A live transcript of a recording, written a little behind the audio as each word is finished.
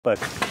But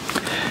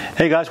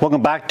hey guys,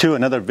 welcome back to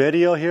another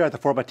video here at the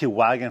 4x2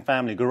 Wagon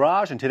Family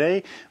Garage, and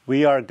today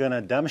we are going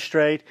to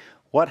demonstrate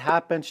what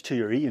happens to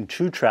your Eaton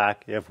Truetrac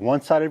if one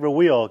side of your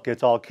wheel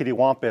gets all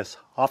kittywampus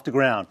off the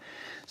ground.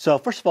 So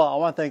first of all, I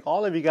want to thank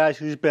all of you guys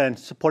who's been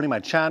supporting my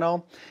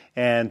channel,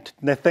 and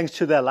thanks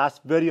to that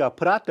last video I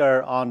put out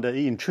there on the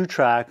Eaton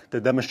Truetrac,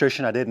 the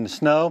demonstration I did in the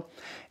snow.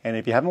 And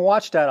if you haven't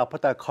watched that, I'll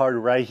put that card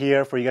right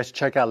here for you guys to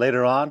check out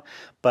later on.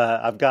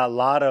 But I've got a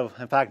lot of,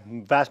 in fact,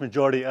 vast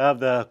majority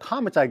of the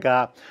comments I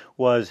got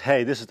was,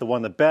 hey, this is the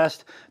one of the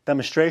best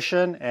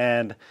demonstration,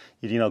 and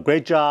you know,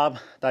 great job,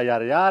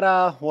 yada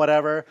yada,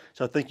 whatever.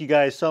 So thank you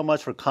guys so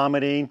much for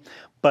commenting.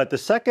 But the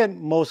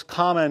second most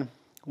common,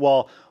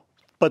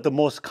 but the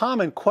most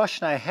common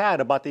question I had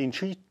about the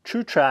Eaton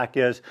Truetrac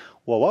is,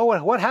 well,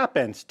 what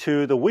happens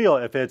to the wheel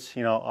if it's,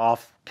 you know,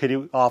 off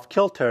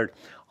kiltered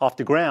off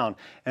the ground?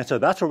 And so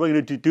that's what we're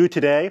going to do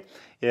today,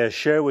 is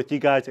share with you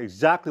guys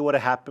exactly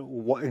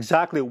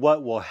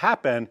what will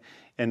happen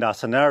in that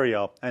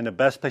scenario. And the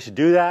best place to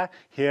do that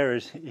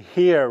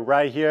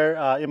right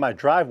here in my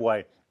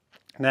driveway.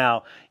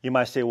 Now, you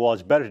might say, well,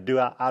 it's better to do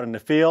it out in the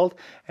field.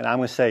 And I'm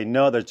going to say,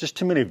 no, there's just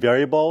too many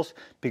variables,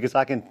 because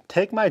I can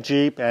take my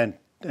Jeep and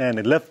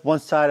lift one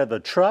side of the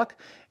truck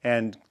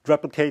and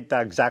replicate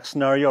that exact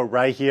scenario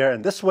right here.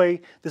 And this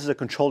way, this is a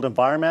controlled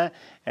environment,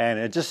 and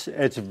it's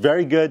a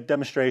very good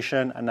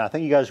demonstration, and I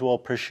think you guys will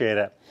appreciate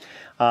it.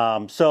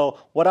 So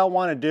what I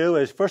want to do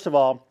is, first of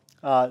all,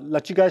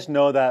 let you guys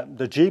know that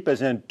the Jeep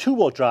is in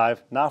two-wheel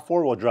drive, not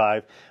four-wheel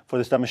drive, for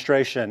this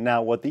demonstration.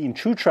 Now, what the Eaton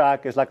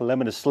Truetrac is like a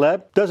limited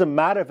slip. Doesn't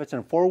matter if it's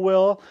in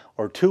four-wheel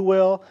or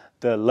two-wheel,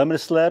 the limited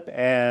slip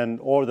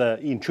or the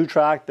Eaton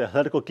Truetrac, the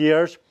helical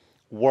gears,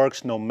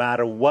 works no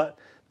matter what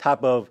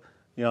type of,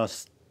 you know,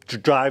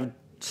 drive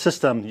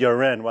system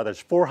you're in, whether it's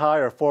 4 high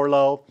or 4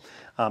 low.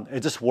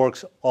 It just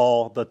works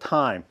all the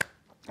time.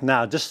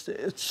 Now, just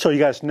so you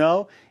guys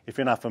know, if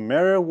you're not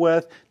familiar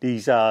with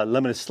these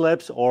limited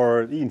slips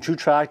or Eaton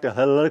Truetrac, the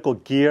helical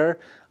gear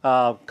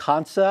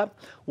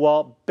concept,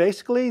 well,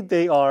 basically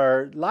they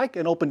are like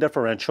an open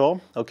differential,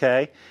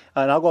 okay?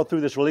 And I'll go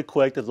through this really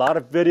quick. There's a lot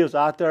of videos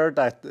out there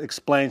that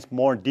explains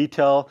more in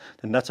detail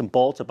the nuts and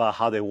bolts about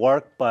how they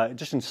work, but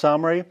just in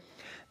summary,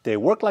 they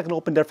work like an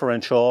open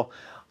differential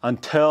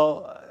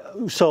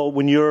so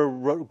when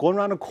you're going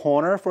around a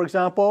corner, for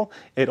example,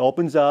 it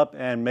opens up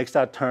and makes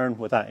that turn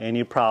without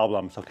any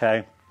problems,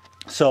 okay?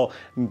 So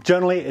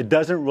generally, it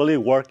doesn't really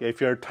work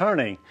if you're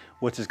turning,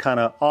 which is kind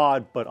of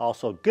odd, but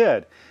also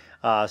good.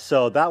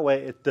 So that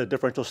way, the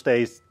differential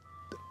stays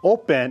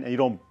open and you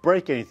don't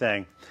break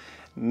anything.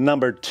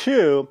 Number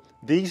two,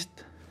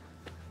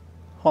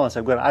 hold on a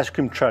second, I've got an ice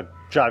cream truck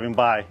driving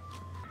by.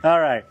 All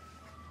right.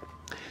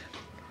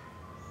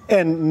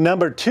 And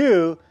number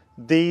two,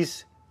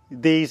 these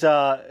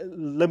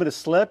limited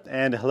slip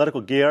and helical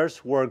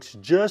gears works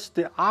just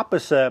the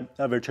opposite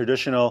of a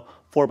traditional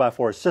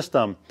 4x4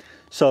 system.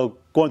 So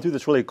going through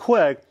this really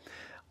quick,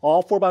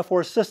 all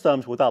 4x4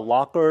 systems without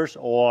lockers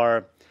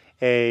or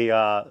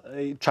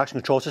a traction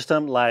control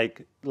system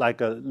like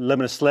a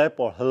limited slip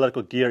or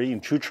helical gear Eaton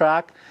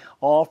Truetrac,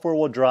 all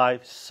four-wheel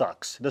drive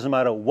sucks. It doesn't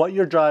matter what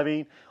you're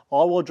driving,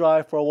 all-wheel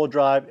drive, four-wheel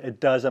drive, it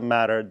doesn't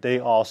matter. They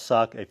all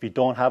suck if you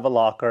don't have a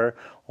locker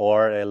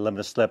or a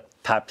limited slip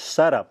type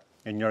setup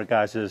in your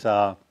guys'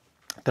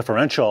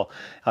 differential.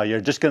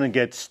 You're just going to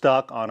get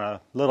stuck on a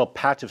little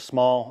patch of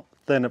small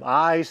thin of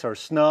ice or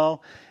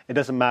snow. It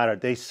doesn't matter.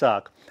 They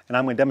suck. And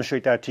I'm going to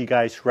demonstrate that to you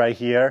guys right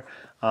here,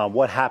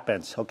 what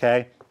happens,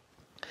 okay?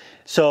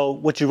 So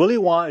what you really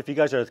want, if you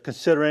guys are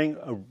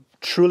considering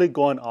truly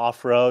going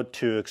off-road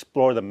to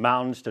explore the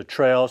mountains, the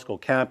trails, go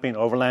camping,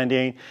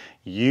 overlanding,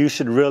 you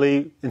should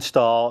really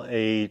install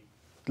a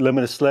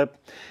limited slip,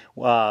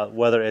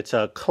 whether it's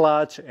a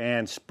clutch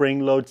and spring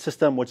load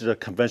system, which is a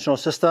conventional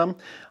system.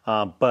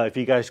 But if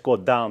you guys go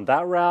down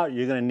that route,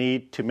 you're going to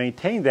need to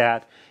maintain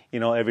that, you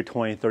know, every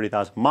 20,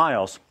 30,000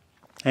 miles.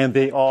 And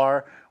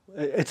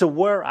it's a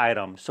wear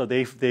item, so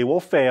they will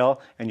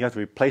fail, and you have to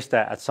replace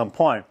that at some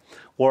point.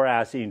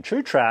 Whereas in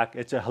Truetrac,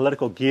 it's a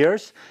helical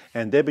gears,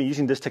 and they've been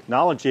using this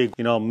technology,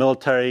 you know,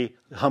 military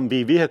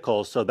Humvee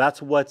vehicles. So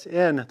that's what's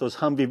in those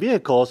Humvee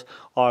vehicles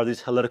are these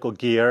helical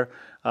gear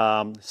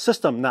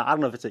system. Now, I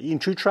don't know if it's an Eaton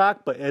Truetrac,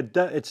 but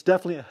it's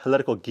definitely a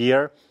helical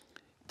gear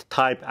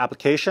type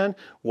application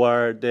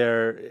where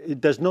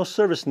there's no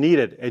service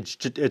needed.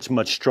 It's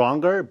much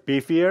stronger,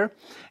 beefier,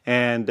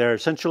 and they're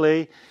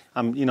essentially,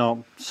 you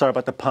know, sorry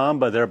about the pun,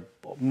 but they're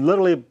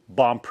literally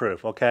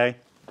bomb-proof, okay?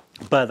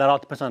 But that all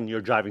depends on your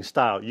driving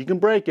style. You can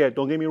break it,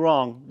 don't get me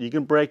wrong. You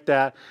can break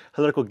that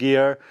helical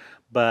gear,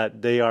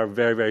 but they are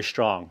very, very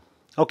strong.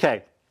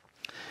 Okay,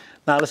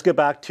 now let's get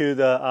back to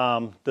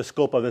the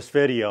scope of this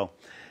video.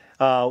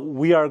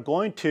 We are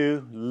going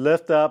to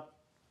lift up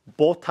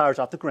both tires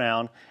off the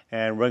ground,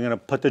 and we're going to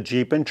put the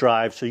Jeep in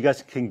drive so you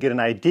guys can get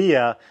an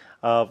idea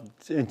of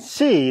and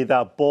see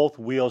that both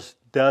wheels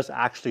does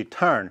actually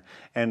turn.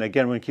 And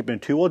again, we're going to keep it in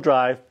two-wheel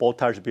drive. Both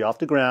tires will be off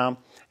the ground,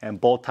 and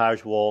both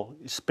tires will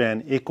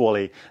spin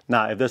equally.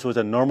 Now, if this was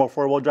a normal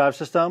four-wheel drive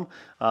system,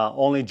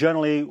 only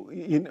generally,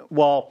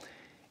 well,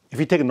 if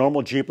you take a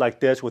normal Jeep like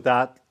this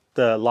without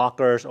the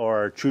lockers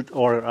or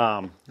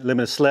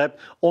limited slip,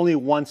 only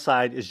one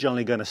side is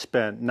generally going to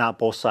spin, not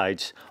both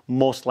sides,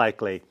 most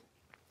likely.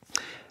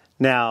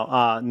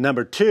 Now,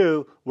 number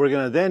two, we're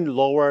going to then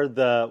lower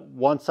the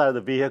one side of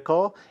the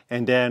vehicle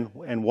and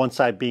one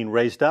side being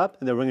raised up.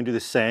 And then we're going to do the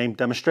same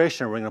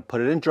demonstration. We're going to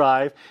put it in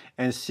drive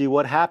and see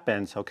what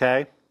happens,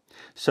 okay?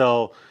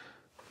 So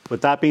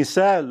with that being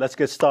said, let's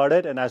get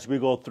started. And as we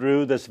go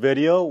through this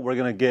video, we're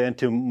going to get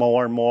into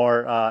more and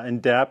more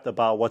in depth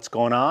about what's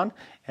going on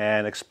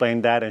and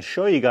explain that and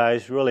show you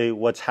guys really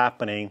what's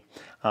happening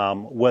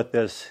with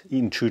this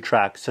Eaton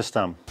Truetrac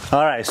system.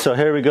 All right, so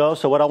here we go.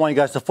 So what I want you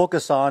guys to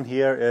focus on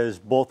here is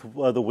both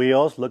of the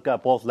wheels. Look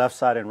at both left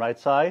side and right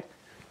side.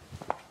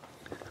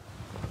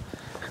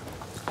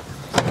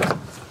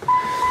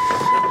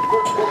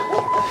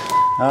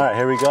 All right,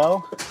 here we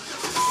go.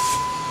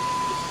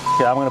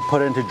 Okay, I'm going to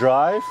put it into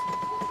drive.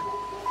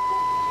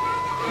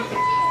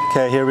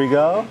 Okay, here we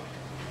go.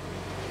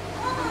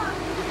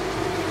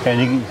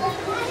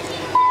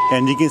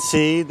 And you can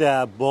see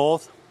that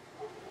both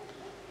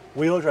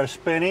wheels are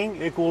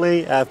spinning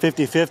equally at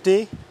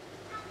 50-50.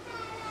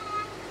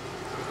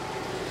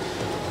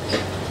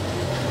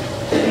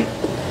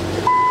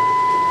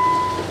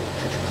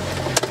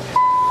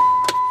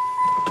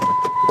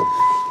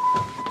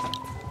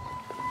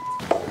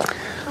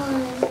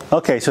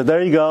 Okay, so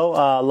there you go.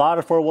 A lot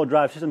of four-wheel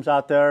drive systems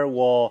out there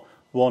will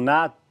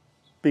not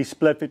be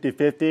split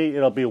 50-50.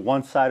 It'll be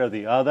one side or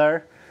the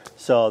other.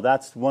 So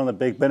that's one of the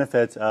big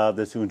benefits of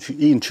this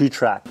Eaton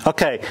Truetrac.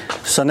 Okay,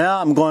 so now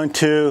I'm going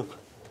to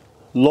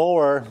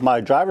lower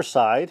my driver's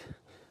side,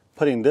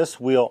 putting this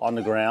wheel on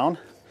the ground,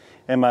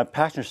 and my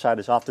passenger side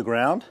is off the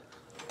ground.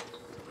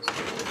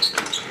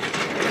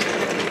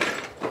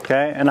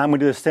 Okay, and I'm going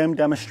to do the same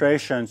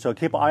demonstration. So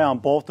keep an eye on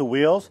both the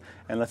wheels,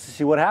 and let's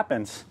see what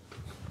happens.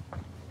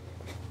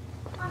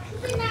 I'm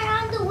keeping an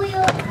eye on the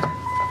wheel.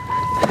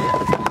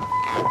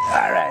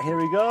 All right, here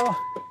we go.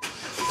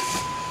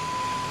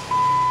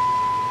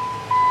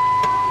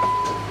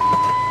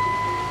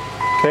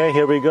 Okay,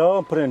 here we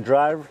go. Put it in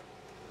drive.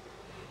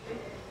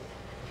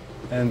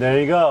 And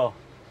there you go.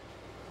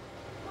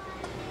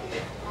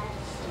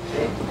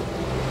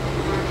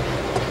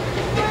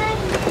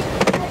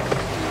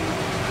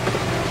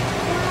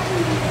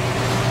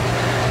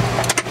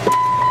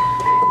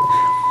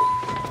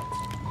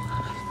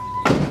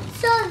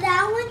 So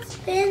that one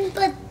spin,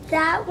 but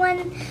that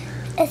one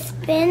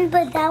spin,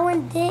 but that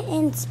one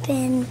didn't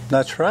spin.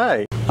 That's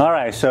right. All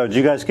right, so did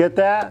you guys get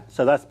that?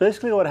 So that's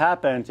basically what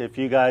happens if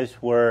you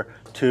guys were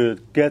to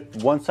get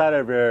one side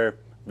of your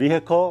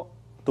vehicle,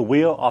 the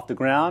wheel, off the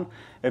ground.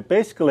 It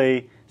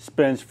basically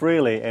spins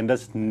freely and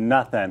does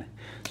nothing.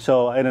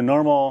 So in a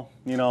normal,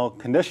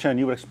 condition,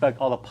 you would expect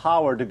all the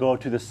power to go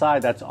to the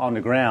side that's on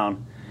the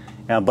ground.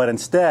 But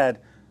instead,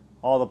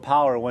 all the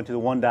power went to the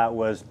one that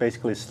was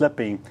basically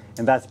slipping.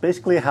 And that's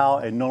basically how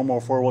a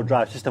normal four-wheel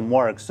drive system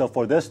works. So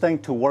for this thing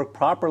to work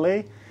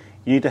properly,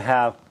 you need to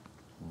have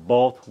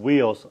both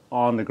wheels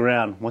on the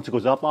ground. Once it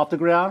goes up off the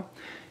ground,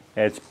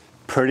 it's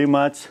pretty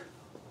much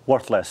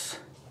worthless.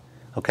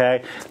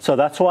 Okay, so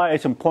that's why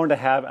it's important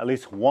to have at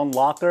least one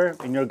locker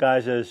in your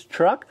guys'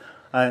 truck,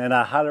 and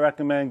I highly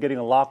recommend getting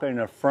a locker in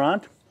the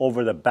front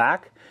over the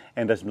back.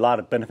 And there's a lot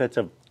of benefits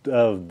of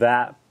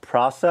that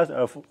process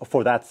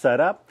for that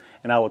setup,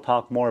 and I will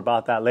talk more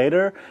about that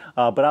later.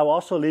 But I will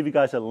also leave you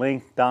guys a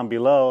link down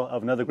below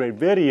of another great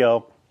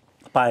video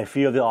by a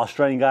few of the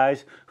Australian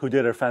guys who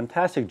did a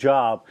fantastic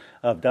job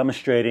of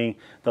demonstrating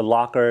the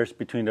lockers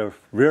between the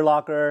rear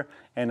locker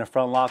and the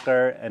front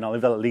locker, and I'll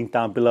leave that link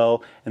down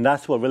below. And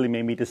that's what really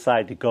made me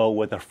decide to go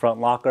with the front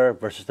locker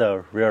versus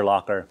the rear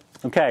locker.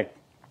 Okay,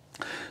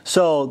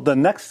 so the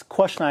next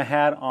question I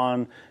had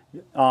in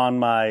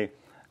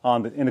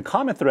the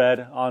comment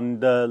thread on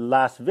the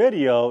last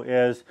video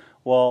is,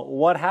 well,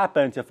 what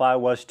happens if I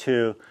was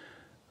to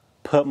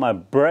put my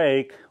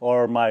brake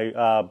or my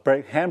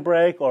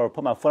handbrake or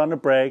put my foot on the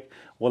brake?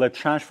 Will it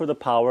transfer the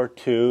power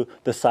to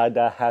the side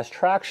that has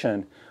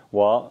traction?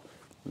 Well,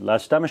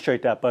 let's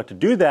demonstrate that. But to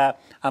do that,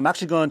 I'm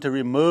actually going to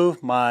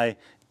remove my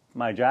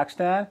jack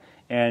stand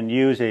and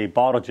use a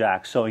bottle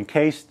jack. So in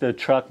case the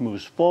truck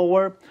moves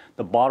forward,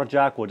 the bottle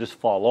jack will just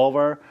fall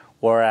over,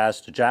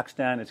 whereas the jack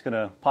stand, it's going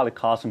to probably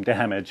cause some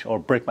damage or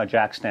break my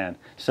jack stand.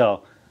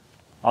 So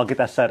I'll get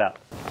that set up.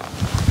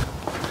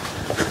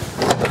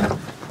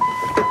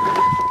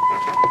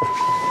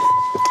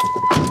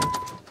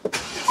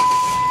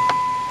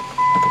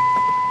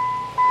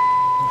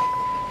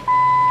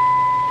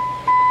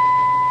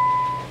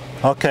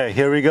 Okay,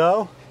 here we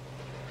go.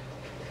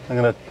 I'm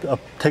going to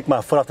take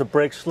my foot off the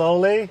brake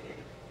slowly.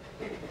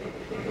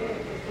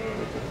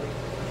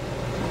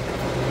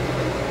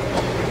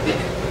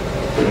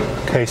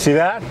 Okay, see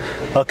that?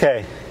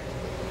 Okay.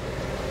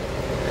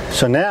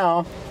 So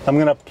now I'm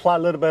going to apply a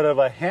little bit of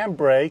a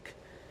handbrake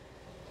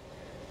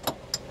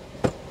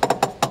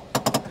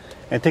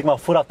and take my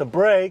foot off the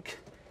brake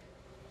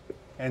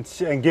and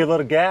give a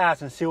little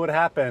gas and see what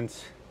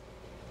happens.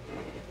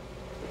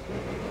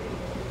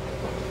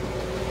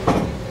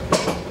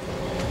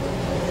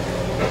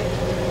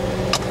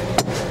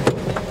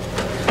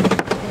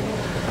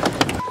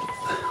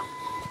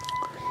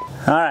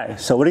 All right,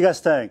 so what do you guys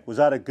think? Was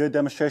that a good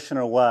demonstration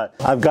or what?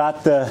 I've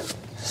got the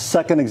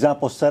second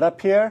example set up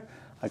here.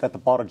 I got the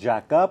bottle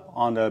jack up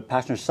on the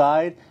passenger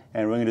side,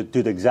 and we're going to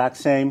do the exact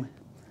same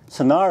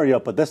scenario,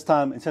 but this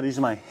time, instead of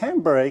using my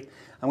handbrake,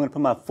 I'm going to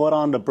put my foot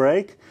on the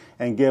brake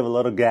and give a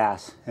little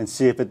gas and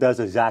see if it does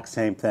the exact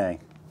same thing.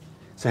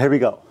 So here we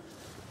go.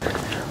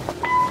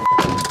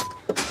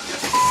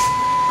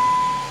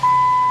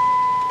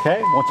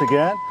 Okay, once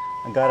again,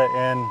 I got it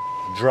in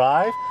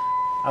drive.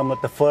 I'm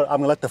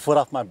gonna let the foot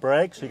off my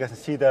brake so you guys can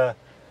see the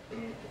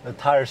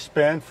tire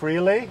spin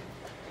freely.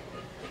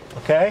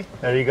 Okay,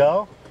 there you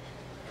go.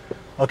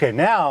 Okay,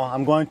 now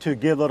I'm going to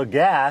give a little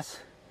gas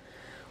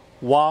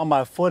while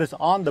my foot is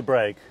on the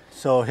brake.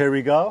 So here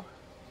we go.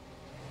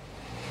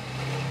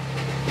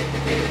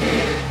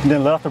 And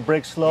then let off the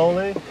brake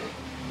slowly.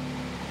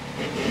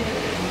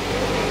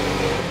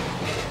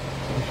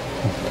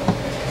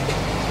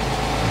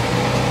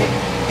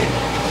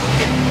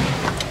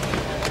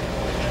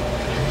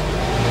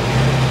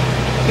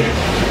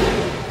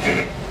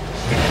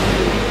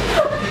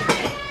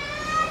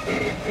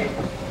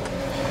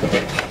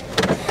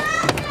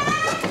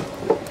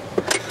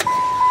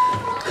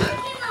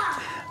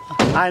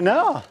 I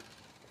know.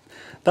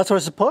 That's what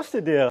it's supposed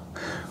to do.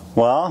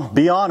 Well,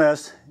 be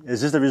honest.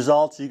 Is this the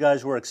results you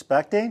guys were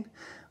expecting?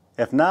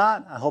 If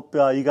not, I hope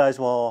you guys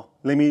will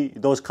leave me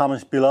those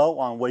comments below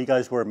on what you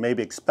guys were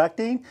maybe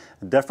expecting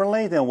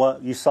differently than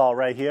what you saw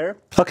right here.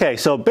 Okay,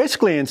 so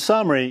basically in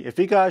summary, if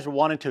you guys were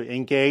wanting to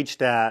engage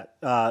that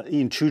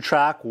Eaton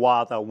Truetrac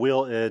while the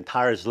wheel and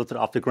tire is lifted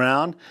off the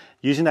ground,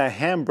 using that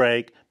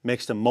handbrake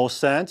makes the most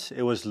sense.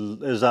 It was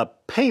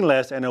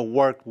painless and it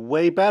worked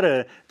way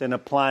better than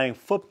applying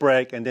foot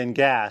brake and then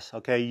gas.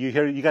 Okay, you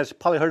guys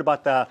probably heard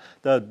about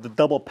the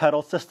double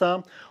pedal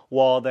system.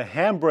 Well, the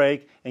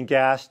handbrake and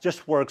gas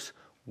just works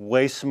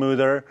way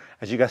smoother,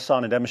 as you guys saw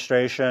in the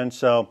demonstration.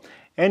 So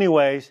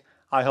anyways,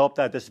 I hope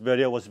that this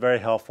video was very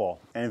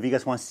helpful. And if you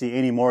guys want to see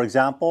any more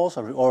examples,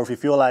 or if you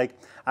feel like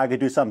I could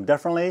do something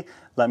differently,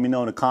 let me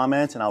know in the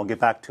comments and I will get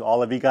back to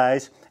all of you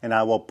guys, and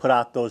I will put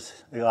out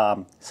those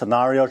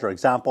scenarios or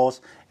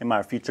examples in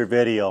my future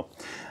video.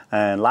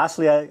 And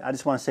lastly, I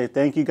just want to say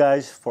thank you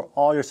guys for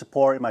all your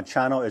support in my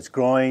channel. It's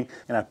growing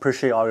and I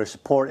appreciate all your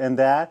support in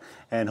that,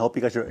 and hope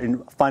you guys are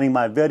finding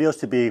my videos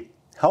to be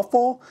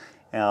helpful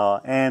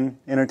and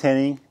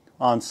entertaining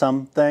on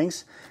some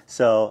things.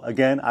 So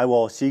again, I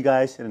will see you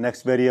guys in the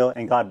next video,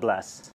 and God bless.